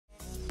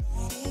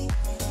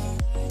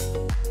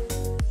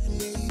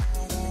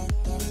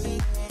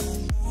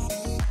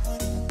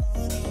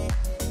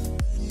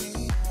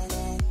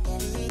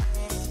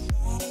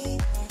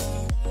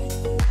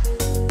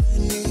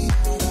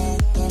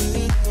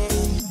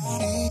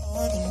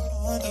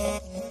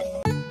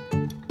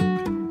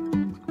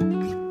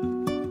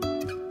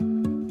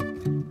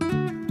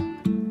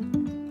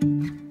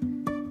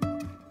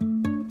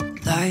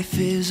Life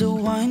is a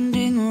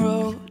winding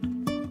road,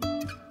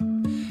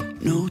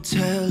 no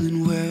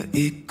telling where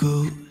it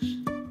goes.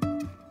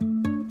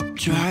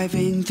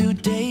 Driving through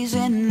days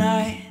and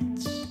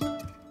nights,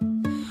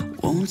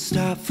 won't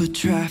stop for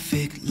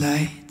traffic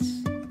lights.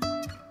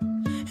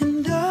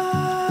 And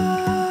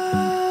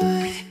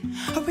I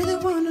really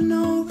wanna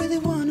know, really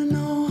wanna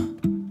know.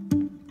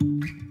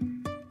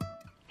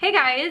 Hey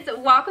guys,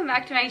 welcome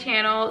back to my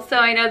channel. So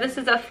I know this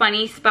is a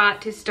funny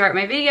spot to start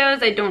my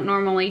videos. I don't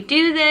normally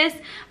do this,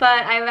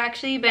 but I've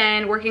actually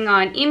been working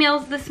on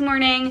emails this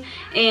morning,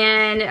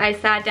 and I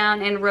sat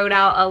down and wrote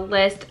out a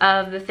list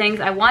of the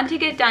things I want to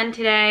get done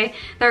today.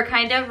 They're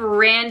kind of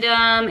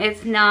random.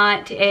 It's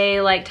not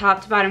a like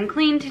top to bottom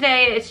clean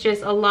today. It's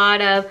just a lot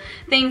of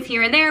things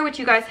here and there, which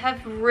you guys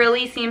have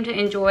really seemed to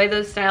enjoy,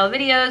 those style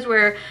videos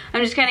where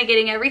I'm just kind of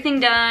getting everything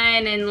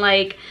done and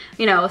like,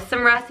 you know,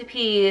 some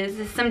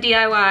recipes, some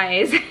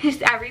DIYs,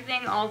 just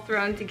everything all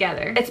thrown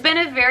together. It's been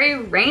a very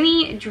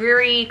rainy,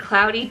 dreary,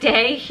 cloudy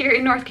day here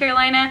in North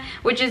Carolina,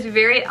 which is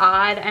very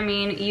odd. I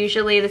mean,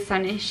 usually the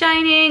sun is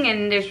shining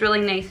and there's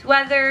really nice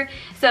weather.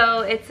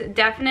 So it's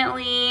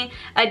definitely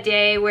a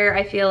day where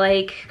I feel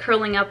like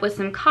curling up with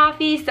some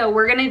coffee. So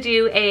we're gonna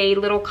do a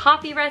little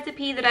coffee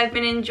recipe that I've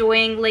been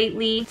enjoying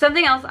lately.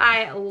 Something else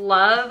I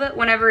love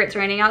whenever it's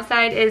raining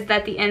outside is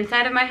that the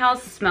inside of my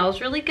house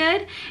smells really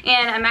good.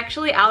 And I'm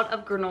actually out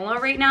of granola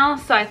right now,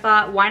 so I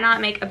thought why not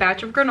make a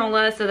batch of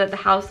granola so that the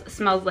house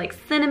smells like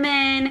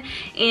cinnamon.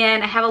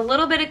 And I have a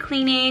little bit of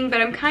cleaning,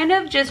 but I'm kind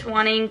of just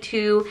wanting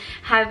to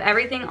have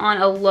everything on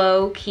a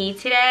low key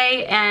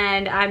today,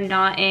 and I'm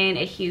not in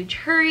a huge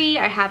hurry.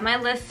 I have my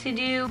list to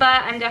do,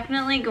 but I'm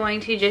definitely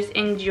going to just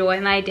enjoy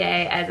my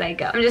day as I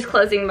go. I'm just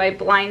closing my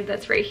blind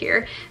that's right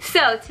here.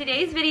 So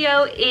today's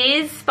video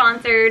is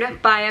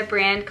sponsored by a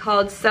brand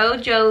called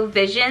SOJOS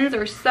Visions,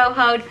 or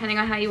Soho, depending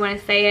on how you want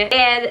to say it.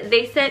 And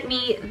they sent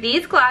me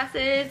these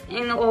glasses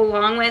and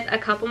along with a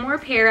couple more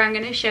pair I'm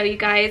going to show you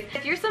guys.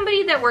 If you're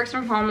somebody that works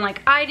from home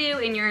like I do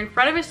and you're in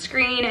front of a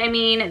screen, I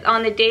mean,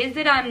 on the days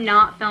that I'm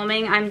not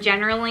filming, I'm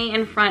generally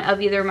in front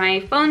of either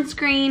my phone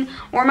screen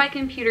or my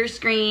computer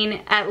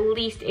screen at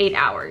least 8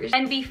 hours.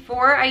 And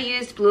before I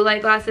used blue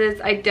light glasses,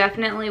 I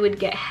definitely would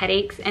get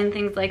headaches and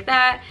things like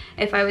that.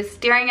 If I was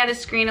staring at a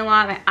screen a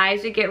lot, my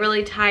eyes would get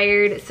really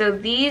tired. So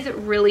these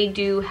really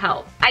do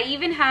help. I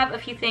even have a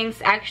few things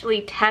to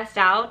actually test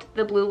out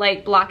the blue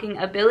light blocking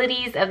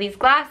abilities of these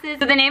glasses.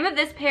 So the name of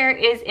this pair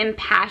is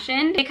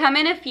Impassioned. They come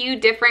in a few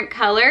different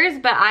colors,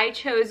 but I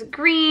chose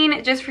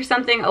green just for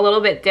something a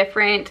little bit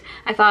different.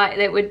 I thought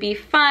it would be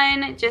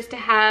fun just to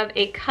have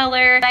a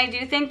color. And I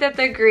do think that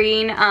the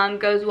green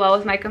goes well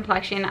with my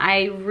complexion.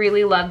 I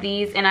really love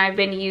these and I've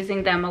been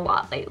using them a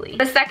lot lately.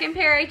 The second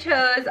pair I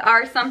chose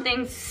are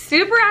something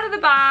super out of the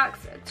box,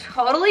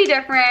 totally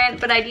different,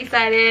 but I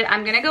decided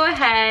I'm gonna go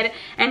ahead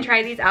and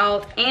try these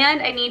out.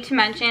 And I need to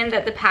mention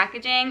that the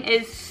packaging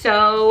is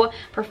so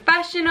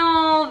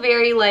professional,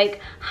 very like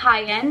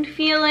high-end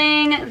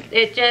feeling.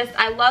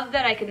 I love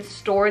that I can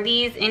store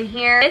these in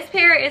here. This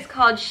pair is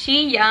called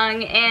She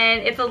Young,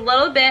 and it's a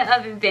little bit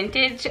of a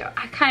vintage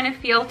kind of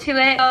feel to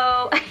it.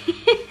 So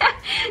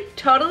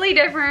totally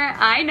different,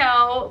 I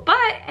know, but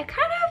it kind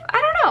of,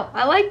 I don't know,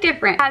 I like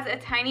different. It has a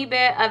tiny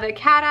bit of a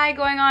cat eye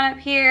going on up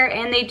here,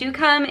 and they do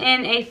come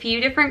in a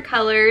few different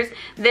colors.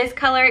 This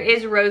color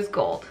is rose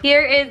gold.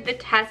 Here is the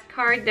test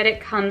card that it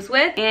comes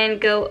with,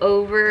 and go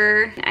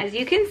over, as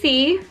you can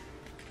see,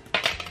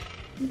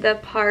 the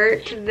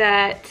part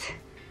that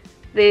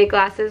the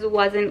glasses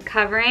wasn't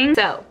covering.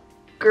 So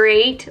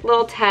great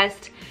little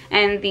test,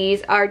 and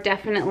these are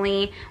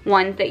definitely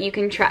ones that you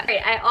can trust.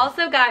 Right, I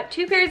also got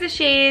 2 pairs of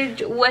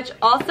shades, which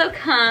also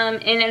come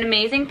in an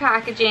amazing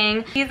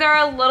packaging. These are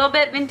a little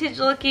bit vintage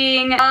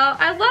looking.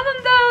 I love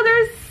them though,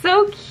 they're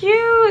so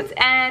cute.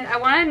 And I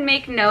want to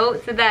make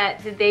note so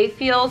that they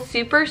feel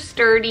super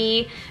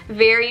sturdy,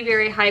 very,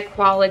 very high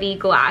quality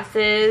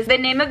glasses. The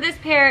name of this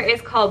pair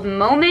is called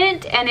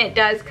Moment, and it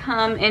does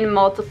come in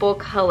multiple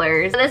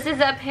colors. This is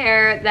a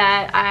pair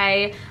that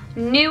I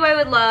knew I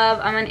would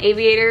love. I'm an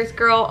Aviators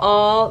girl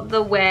all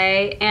the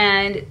way,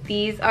 and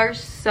these are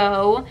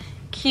so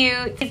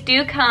cute. These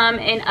do come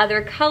in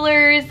other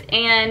colors,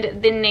 and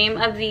the name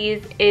of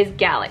these is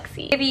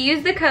Galaxy. If you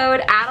use the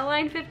code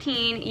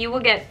Adaline15, you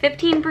will get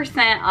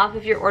 15% off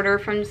of your order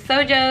from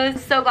SOJOS.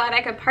 So glad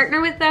I could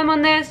partner with them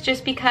on this,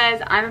 just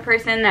because I'm a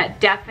person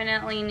that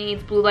definitely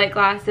needs blue light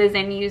glasses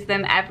and use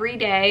them every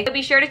day. So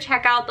be sure to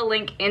check out the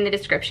link in the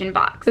description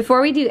box.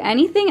 Before we do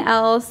anything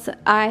else,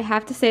 I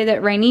have to say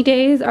that rainy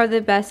days are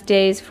the best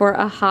days for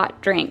a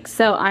hot drink.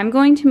 So I'm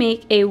going to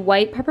make a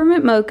white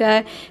peppermint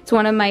mocha. It's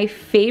one of my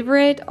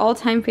favorite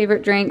all-time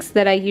favorite drinks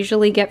that I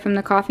usually get from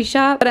the coffee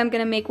shop, but I'm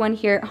gonna make one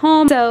here at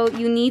home. So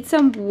you need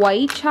some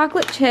white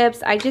chocolate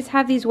chips. I just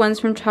have these ones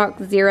from Chalk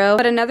Zero,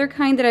 but another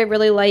kind that I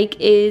really like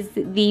is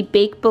the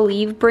Bake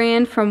Believe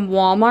brand from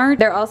Walmart.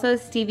 They're also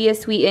stevia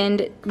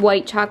sweetened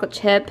white chocolate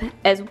chip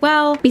as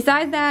well.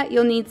 Besides that,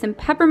 you'll need some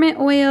peppermint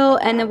oil,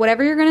 and then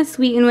whatever you're gonna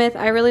sweeten with,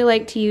 I really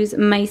like to use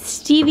my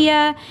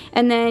stevia,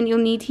 and then you'll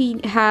need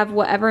to have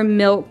whatever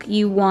milk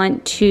you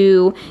want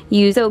to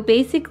use. So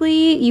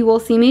basically, you will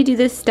see me do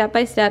this step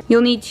by step.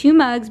 You'll need 2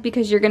 mugs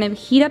because you're gonna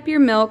heat up your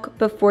milk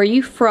before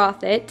you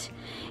froth it,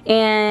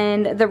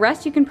 and the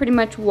rest you can pretty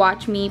much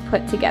watch me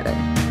put together.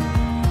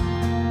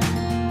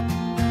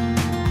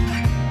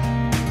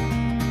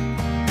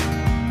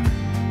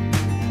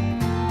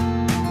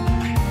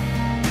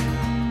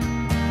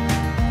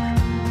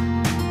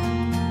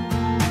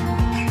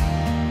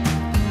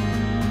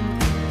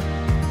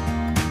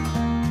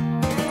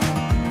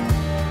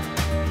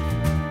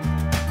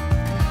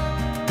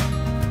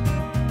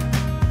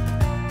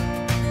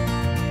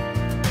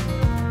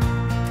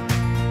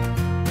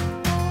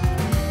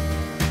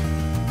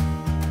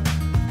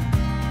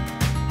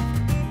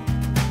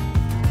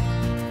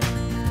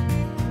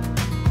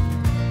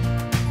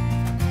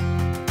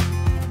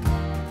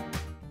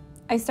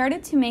 I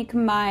started to make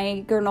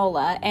my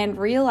granola and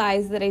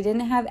realized that I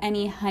didn't have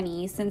any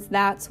honey, since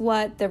that's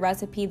what the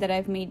recipe that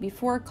I've made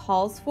before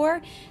calls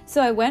for.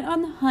 So I went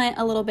on the hunt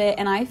a little bit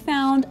and I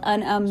found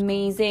an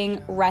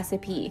amazing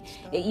recipe.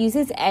 It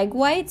uses egg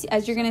whites,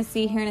 as you're gonna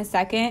see here in a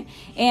second,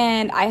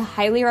 and I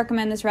highly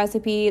recommend this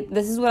recipe.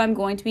 This is what I'm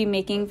going to be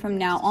making from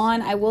now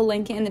on. I will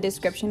link it in the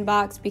description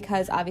box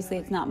because obviously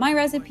it's not my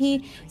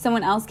recipe.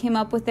 Someone else came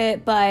up with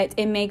it, but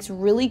it makes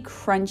really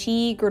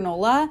crunchy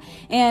granola,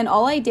 and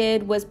all I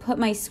did was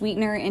put my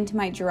sweetener into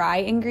my dry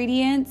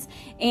ingredients,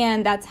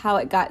 and that's how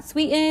it got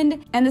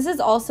sweetened. And this is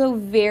also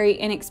very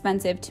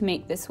inexpensive to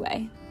make this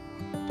way.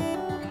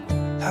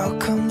 How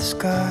come the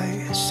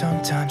sky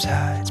sometimes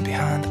hides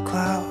behind the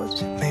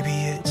clouds? Maybe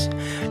it's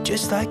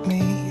just like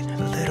me,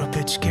 a little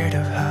bit scared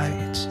of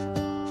heights.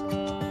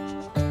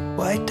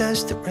 Why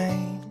does the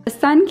rain? The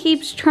sun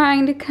keeps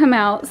trying to come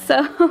out.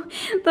 So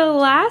the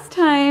last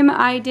time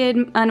I did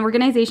an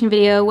organization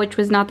video, which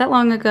was not that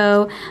long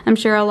ago, I'm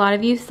sure a lot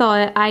of you saw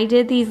it, I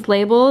did these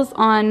labels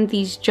on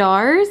these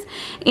jars,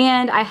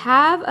 and I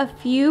have a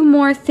few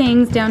more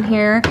things down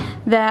here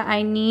that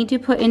I need to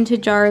put into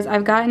jars.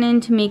 I've gotten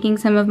into making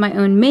some of my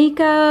own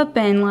makeup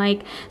and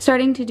like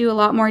starting to do a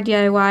lot more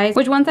DIYs,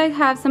 which once I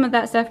have some of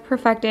that stuff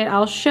perfected,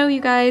 I'll show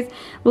you guys.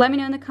 Let me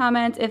know in the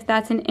comments if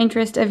that's an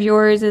interest of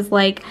yours, is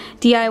like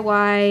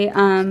DIY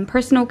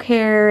personal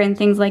care and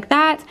things like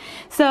that.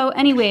 So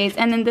anyways,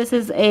 and then this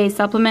is a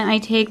supplement I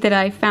take that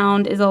I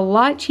found is a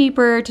lot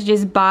cheaper to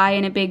just buy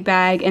in a big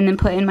bag and then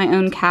put in my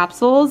own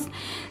capsules.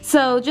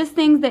 So just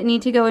things that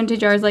need to go into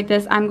jars like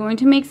this. I'm going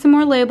to make some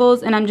more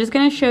labels, and I'm just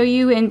going to show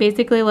you in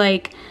basically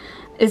like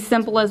as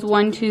simple as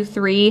 1, 2,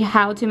 3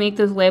 how to make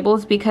those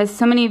labels, because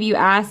so many of you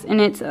asked and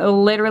it's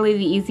literally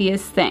the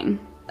easiest thing.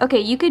 Okay,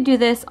 you could do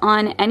this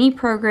on any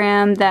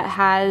program that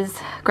has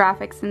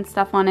graphics and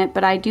stuff on it,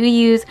 but I do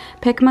use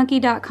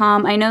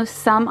PicMonkey.com. I know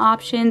some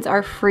options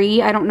are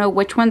free. I don't know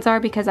which ones are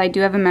because I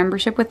do have a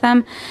membership with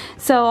them.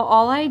 So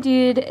all I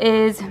did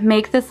is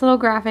make this little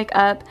graphic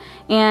up,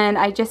 and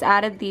I just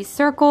added these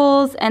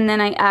circles, and then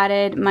I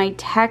added my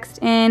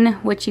text in,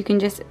 which you can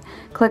just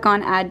click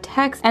on add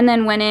text, and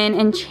then went in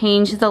and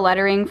changed the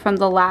lettering from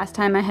the last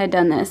time I had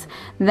done this.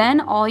 Then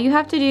all you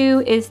have to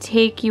do is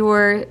take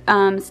your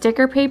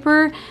sticker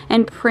paper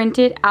and print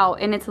it out,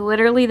 and it's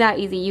literally that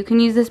easy. You can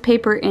use this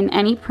paper in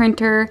any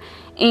printer,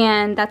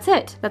 and that's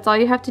it. That's all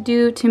you have to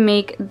do to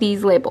make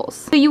these labels.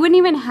 So you wouldn't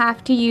even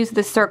have to use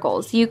the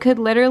circles. You could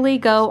literally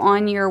go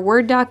on your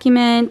Word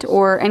document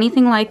or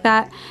anything like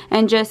that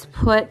and just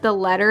put the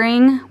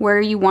lettering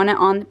where you want it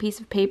on the piece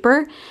of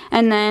paper,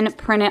 and then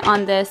print it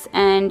on this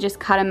and just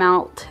cut them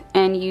out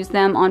and use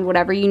them on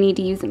whatever you need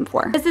to use them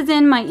for. This is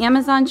in my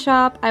Amazon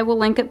shop. I will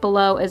link it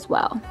below as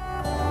well.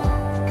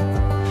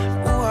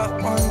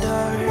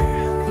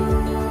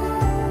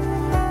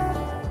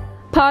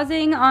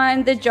 Pausing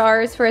on the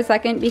jars for a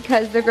second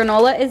because the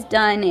granola is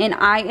done, and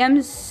I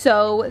am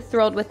so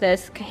thrilled with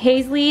this.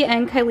 Hazley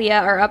and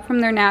Kalia are up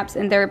from their naps,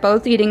 and they're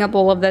both eating a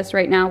bowl of this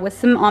right now with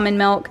some almond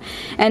milk,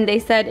 and they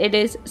said it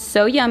is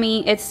so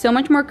yummy. It's so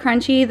much more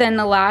crunchy than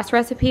the last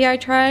recipe I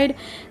tried.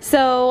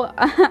 So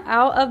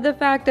out of the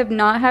fact of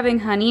not having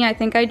honey, I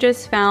think I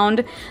just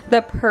found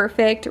the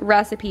perfect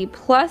recipe.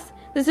 Plus,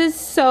 this is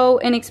so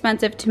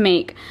inexpensive to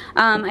make.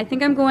 I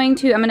think I'm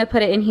gonna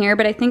put it in here,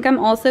 but I think I'm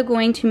also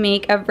going to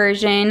make a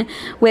version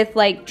with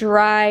like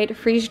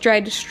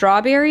freeze-dried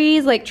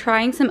strawberries, like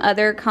trying some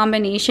other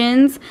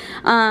combinations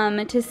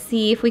to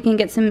see if we can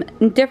get some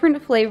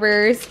different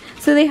flavors,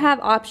 so they have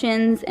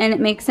options and it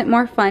makes it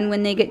more fun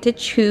when they get to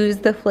choose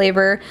the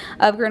flavor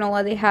of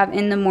granola they have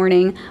in the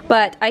morning.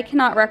 But I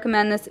cannot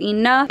recommend this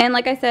enough, and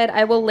like I said,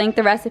 I will link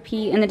the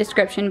recipe in the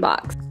description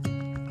box.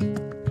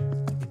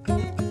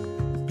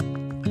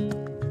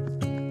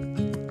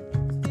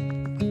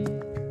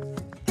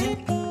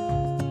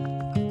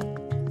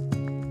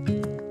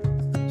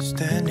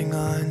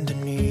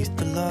 beneath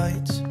the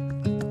lights,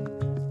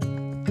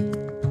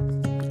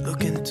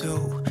 look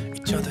into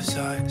each other's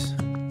eyes.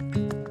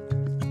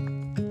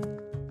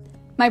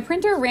 My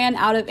printer ran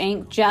out of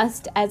ink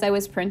just as I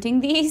was printing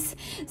these,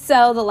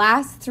 so the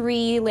last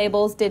 3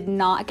 labels did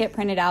not get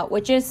printed out,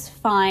 which is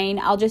fine.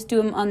 I'll just do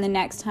them on the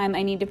next time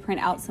I need to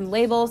print out some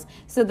labels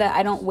so that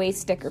I don't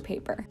waste sticker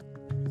paper.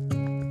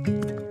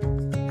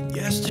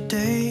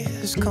 Yesterday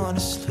has gone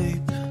to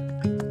sleep,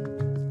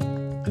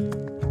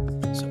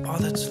 so all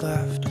that's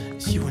left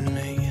is you and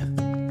me.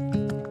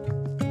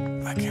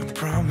 I can't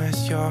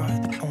promise you're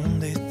the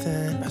only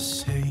thing I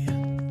see.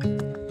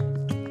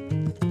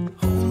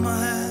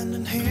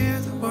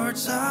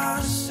 Words I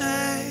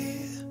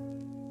say,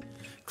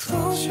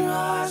 close your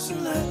eyes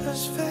and let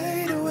us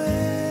fade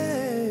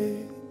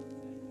away.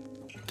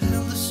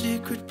 Build a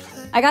secret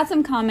place. I got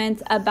some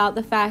comments about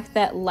the fact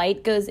that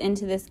light goes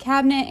into this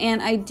cabinet,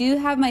 and I do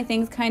have my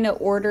things kind of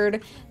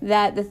ordered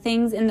that the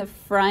things in the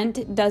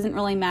front doesn't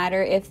really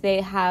matter if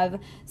they have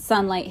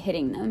sunlight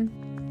hitting them.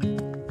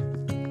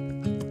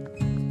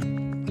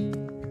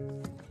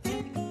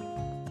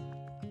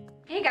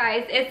 Hey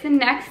guys, it's the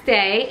next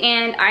day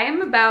and I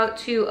am about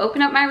to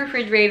open up my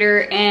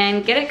refrigerator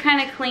and get it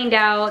kind of cleaned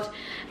out.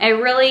 I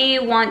really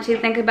want to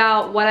think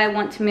about what I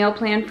want to meal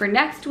plan for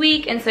next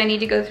week, and so I need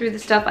to go through the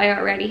stuff I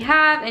already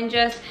have and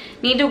just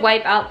need to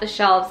wipe out the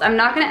shelves. I'm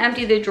not going to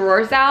empty the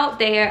drawers out.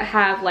 They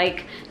have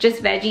like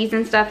just veggies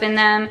and stuff in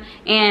them,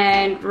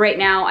 and right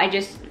now I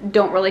just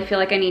don't really feel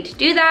like I need to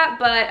do that,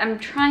 but I'm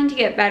trying to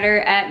get better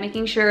at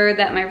making sure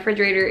that my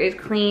refrigerator is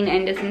clean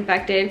and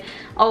disinfected,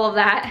 all of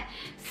that.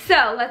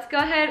 So let's go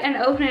ahead and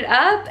open it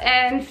up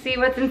and see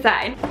what's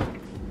inside.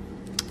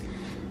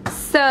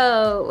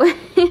 So,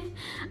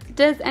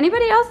 does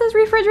anybody else's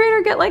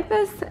refrigerator get like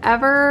this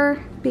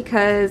ever?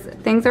 Because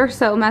things are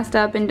so messed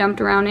up and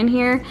dumped around in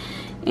here.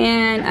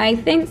 And I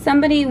think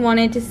somebody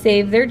wanted to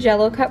save their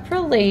Jell-O cup for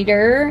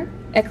later,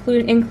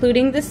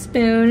 including the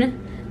spoon.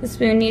 The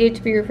spoon needed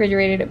to be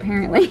refrigerated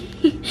apparently.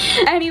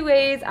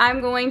 Anyways, I'm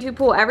going to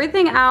pull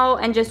everything out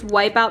and just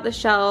wipe out the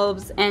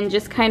shelves and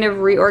just kind of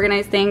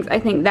reorganize things. I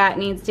think that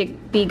needs to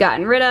be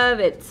gotten rid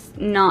of. It's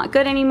not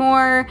good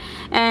anymore,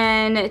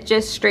 and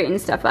just straighten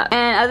stuff up.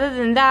 And other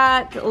than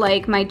that,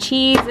 like my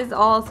cheese is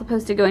all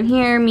supposed to go in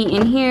here, meat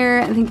in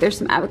here. I think there's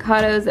some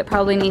avocados that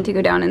probably need to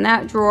go down in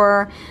that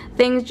drawer.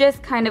 Things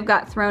just kind of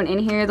got thrown in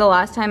here the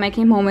last time I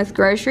came home with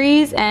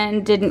groceries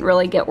and didn't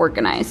really get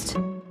organized.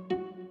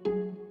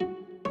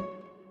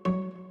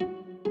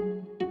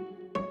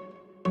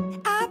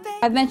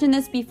 I've mentioned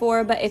this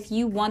before, but if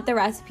you want the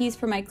recipes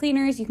for my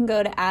cleaners, you can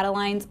go to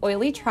Adaline's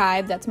Oily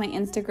Tribe. That's my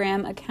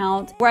Instagram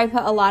account where I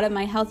put a lot of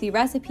my healthy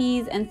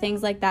recipes and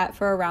things like that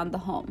for around the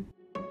home.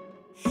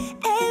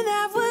 And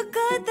that we're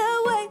good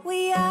the way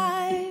we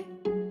are.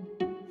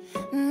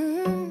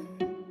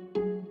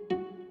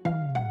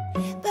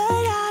 But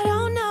I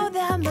don't know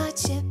that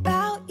much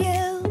about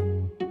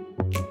you.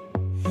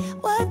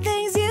 What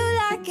things you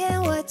like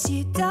and what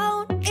you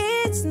don't.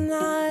 It's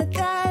not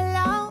that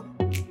long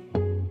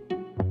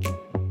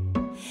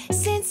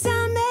since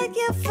I met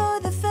you for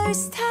the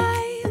first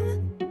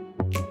time.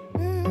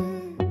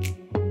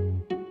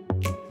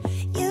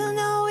 You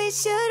know we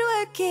should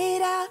work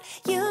it out.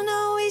 You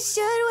know we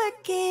should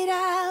work it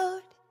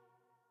out.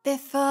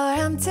 Before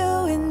I'm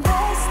too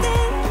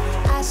invested,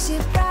 I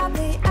should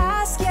probably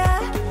ask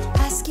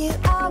you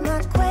all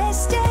my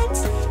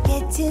questions,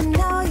 get to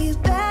know you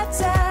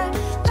better.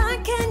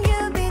 Like, can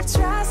you be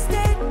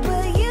trusted?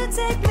 Will you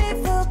take me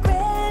for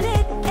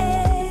granted?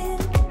 And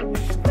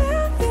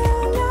will you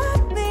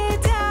let me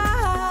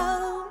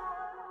down?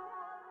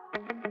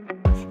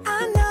 I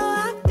know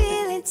I'm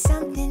feeling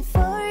something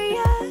for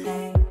you.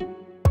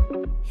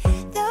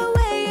 The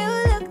way you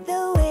look,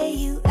 the way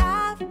you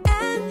laugh,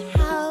 and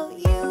how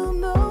you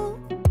move.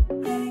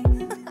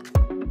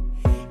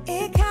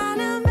 It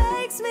kinda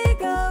makes me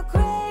go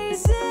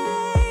crazy.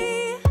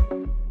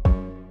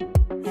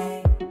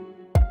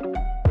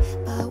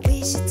 But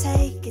we should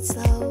take it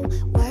slow,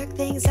 work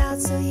things out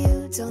so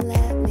you don't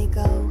let me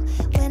go.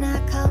 When I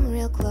come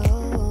real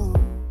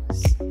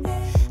close,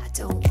 I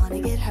don't wanna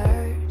get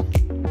hurt,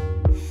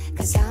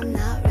 'cause I'm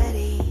not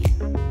ready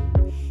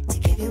to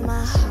give you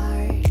my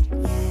heart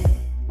yet.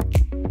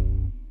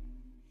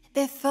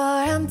 Before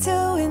I'm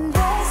too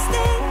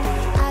invested,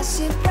 I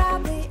should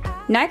probably.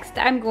 Next,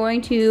 I'm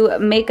going to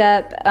make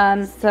up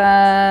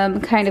some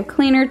kind of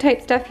cleaner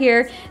type stuff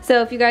here.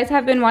 So if you guys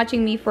have been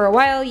watching me for a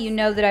while, you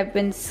know that I've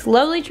been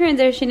slowly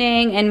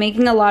transitioning and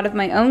making a lot of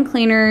my own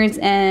cleaners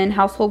and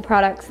household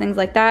products, things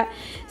like that.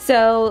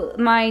 So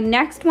my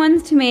next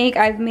ones to make,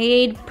 I've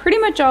made pretty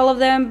much all of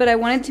them, but I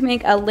wanted to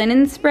make a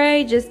linen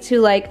spray just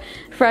to like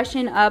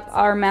freshen up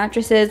our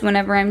mattresses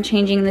whenever I'm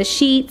changing the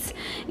sheets,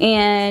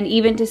 and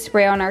even to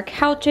spray on our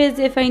couches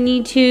if I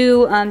need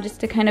to,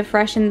 just to kind of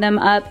freshen them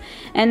up.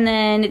 And then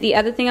then the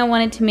other thing I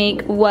wanted to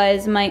make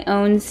was my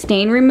own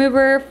stain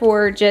remover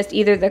for just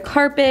either the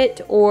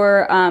carpet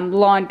or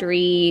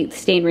laundry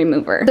stain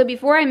remover. So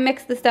before I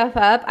mix the stuff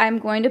up, I'm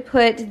going to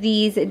put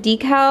these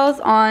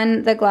decals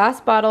on the glass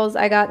bottles.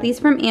 I got these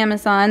from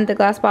Amazon, the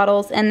glass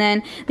bottles, and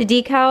then the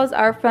decals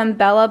are from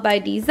Bella by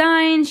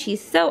Design.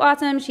 She's so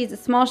awesome. She's a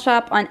small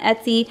shop on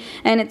Etsy,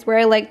 and it's where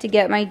I like to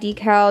get my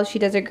decals. She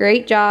does a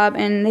great job,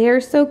 and they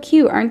are so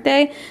cute, aren't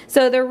they?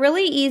 So they're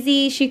really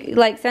easy. She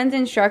like sends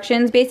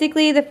instructions.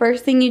 Basically, the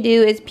first thing you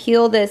do is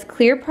peel this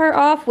clear part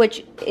off,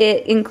 which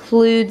it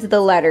includes the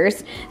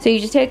letters. So you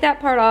just take that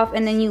part off,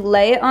 and then you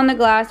lay it on the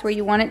glass where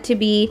you want it to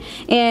be,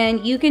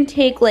 and you can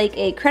take like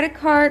a credit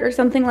card or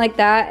something like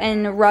that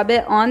and rub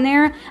it on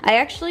there. I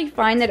actually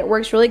find that it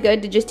works really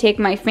good to just take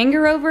my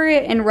finger over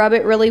it and rub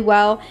it really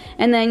well,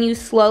 and then you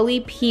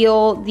slowly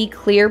peel the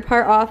clear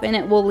part off, and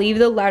it will leave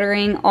the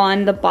lettering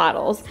on the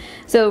bottles.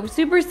 So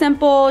super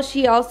simple.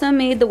 She also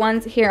made the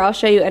ones here, I'll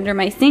show you under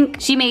my sink.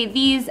 She made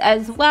these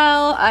as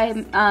well.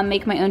 I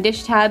make my own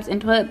dish tabs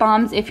and toilet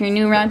bombs if you're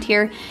new around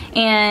here.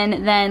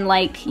 And then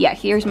like, yeah,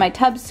 here's my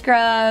tub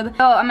scrub.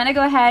 So I'm gonna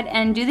go ahead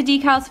and do the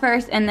decals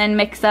first and then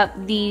mix up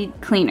the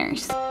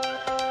cleaners.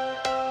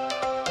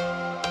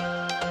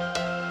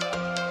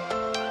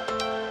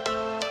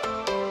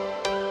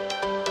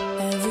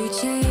 Every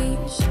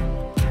change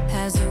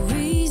has a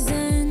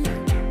reason,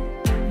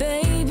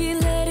 baby,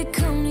 let it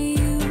come to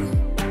you.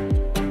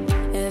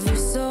 Every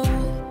soul,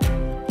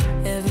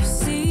 every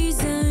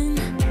season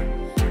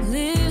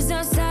lives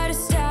outside of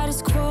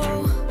status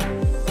quo.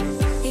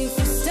 If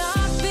we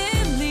stop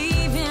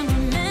believing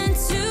we're meant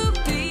to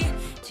be.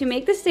 To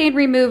make the stain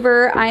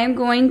remover, I am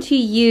going to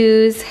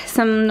use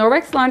some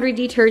Norwex laundry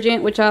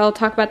detergent, which I'll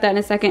talk about that in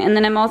a second, and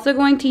then I'm also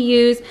going to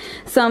use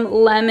some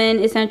lemon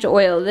essential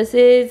oil. This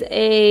is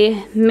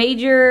a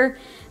major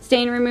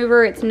stain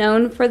remover, it's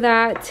known for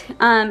that,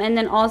 and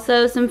then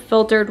also some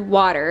filtered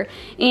water.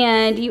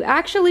 And you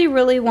actually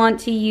really want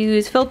to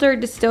use filtered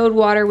distilled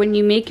water when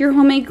you make your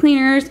homemade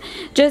cleaners,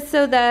 just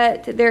so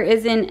that there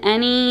isn't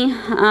any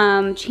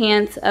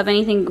chance of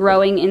anything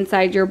growing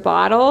inside your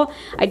bottle.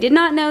 I did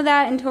not know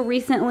that until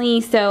recently,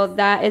 so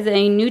that is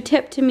a new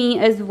tip to me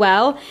as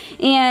well.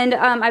 And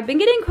I've been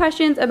getting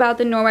questions about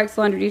the Norwex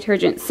laundry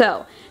detergent.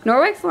 So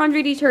Norwex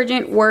laundry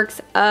detergent works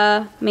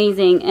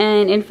amazing,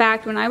 and in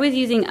fact when I was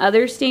using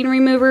other stain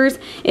removers,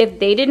 if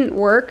they didn't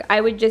work,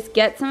 I would just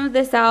get some of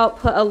this out,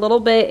 put a little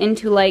bit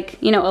into like,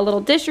 you know, a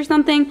little dish or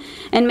something,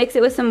 and mix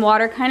it with some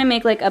water, kind of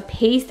make like a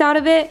paste out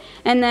of it,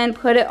 and then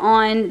put it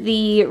on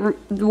the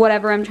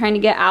whatever I'm trying to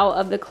get out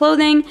of the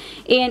clothing,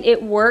 and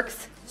it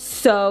works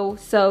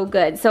so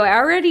good. So I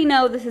already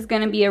know this is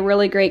going to be a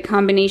really great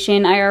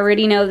combination. I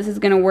already know this is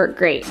going to work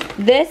great.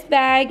 This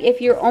bag,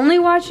 if you're only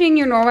washing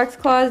your Norwex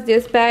cloths,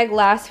 this bag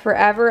lasts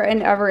forever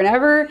and ever and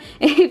ever.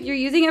 If you're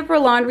using it for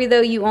laundry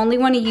though, you only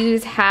want to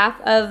use half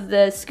of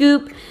the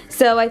scoop.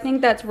 So I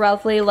think that's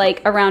roughly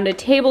like around a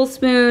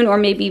tablespoon or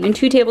maybe even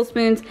 2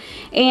 tablespoons.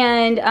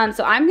 And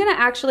so I'm going to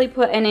actually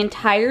put an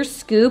entire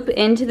scoop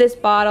into this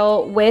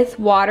bottle with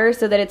water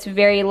so that it's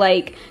very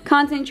like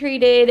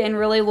concentrated and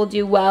really will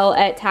do well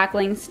at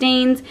tackling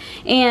stains.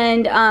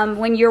 And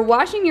when you're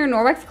washing your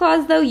Norwex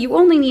cloths though, you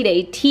only need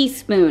a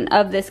teaspoon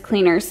of this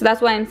cleaner. So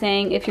that's why I'm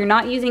saying if you're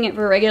not using it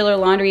for regular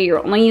laundry,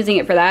 you're only using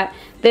it for that,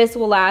 this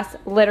will last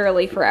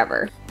literally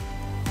forever.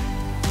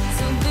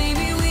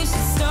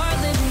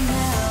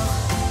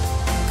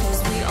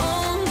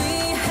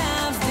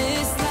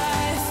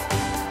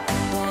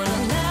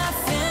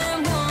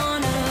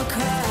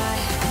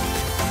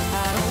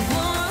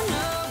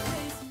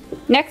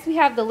 Next we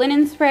have the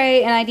linen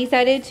spray, and I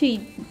decided to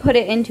put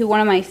it into one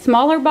of my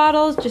smaller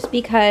bottles just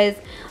because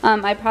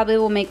I probably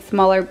will make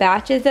smaller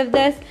batches of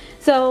this.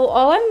 So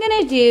all I'm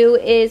gonna do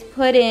is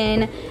put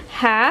in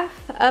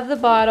half of the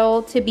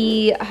bottle to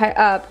be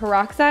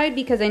peroxide,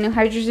 because I know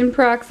hydrogen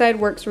peroxide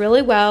works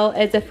really well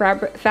as a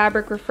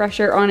fabric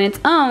refresher on its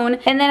own.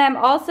 And then I'm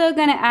also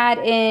gonna add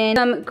in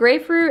some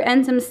grapefruit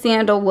and some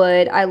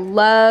sandalwood. I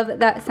love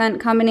that scent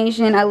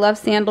combination. I love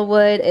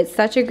sandalwood. It's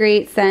such a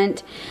great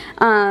scent.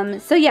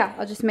 So yeah,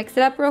 I'll just mix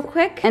it up real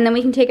quick and then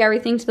we can take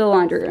everything to the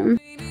laundry room.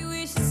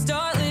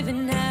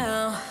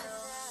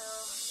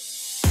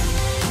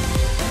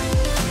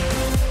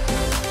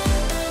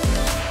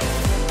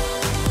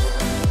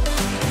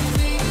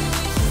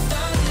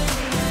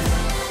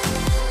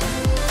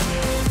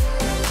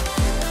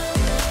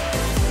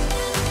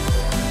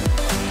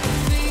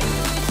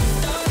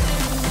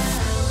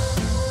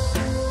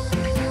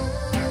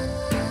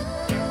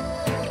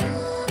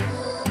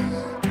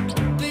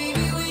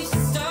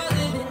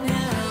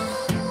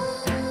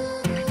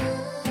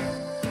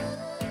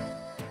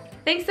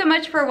 Thanks so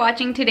much for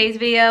watching today's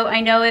video.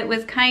 I know it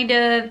was kind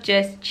of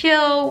just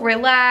chill,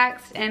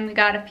 relaxed, and we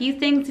got a few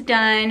things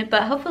done,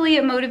 but hopefully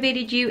it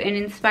motivated you and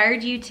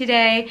inspired you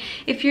today.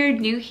 If you're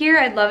new here,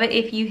 I'd love it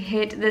if you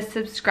hit the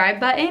subscribe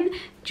button,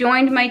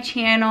 joined my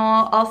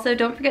channel. Also,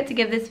 don't forget to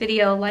give this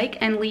video a like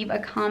and leave a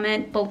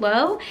comment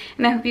below,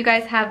 and I hope you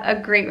guys have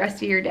a great rest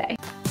of your day.